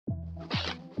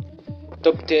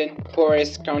top 10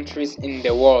 poorest countries in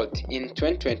the world in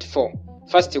 2024.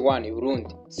 First one,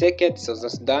 Burundi. Second, South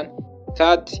Sudan.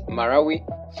 Third, Malawi.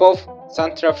 Fourth,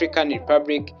 Central African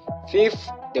Republic. Fifth,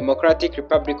 Democratic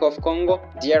Republic of Congo,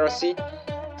 DRC.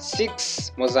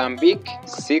 6, Mozambique.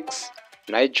 6,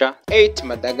 Niger. 8,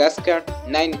 Madagascar.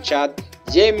 9, Chad.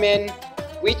 Yemen,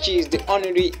 which is the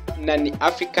only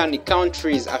non-African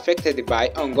countries affected by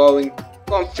ongoing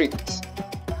conflict.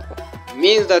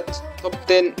 Means that top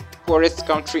 10 poorest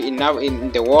country in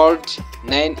the world,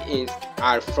 9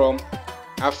 are from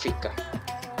Africa.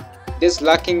 These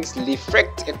lackings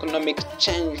reflect economic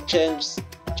challenges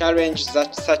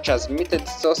such as limited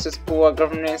resources, poor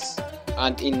governance,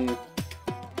 and in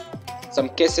some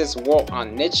cases war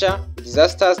and nature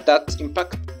disasters that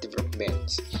impact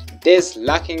development. These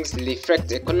lackings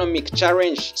reflect economic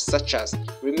challenges such as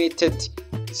limited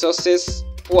resources,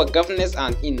 poor governance,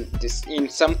 and in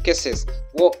some cases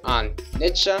war and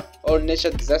nature or nature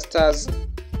disasters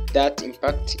that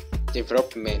impact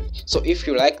development. So if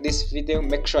you like this video,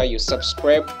 make sure you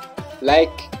subscribe, like,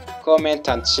 comment,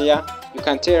 and share. You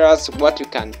can tell us what you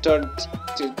can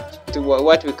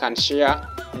what we can share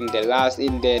in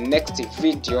the next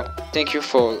video. Thank you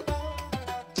for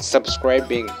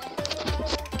subscribing.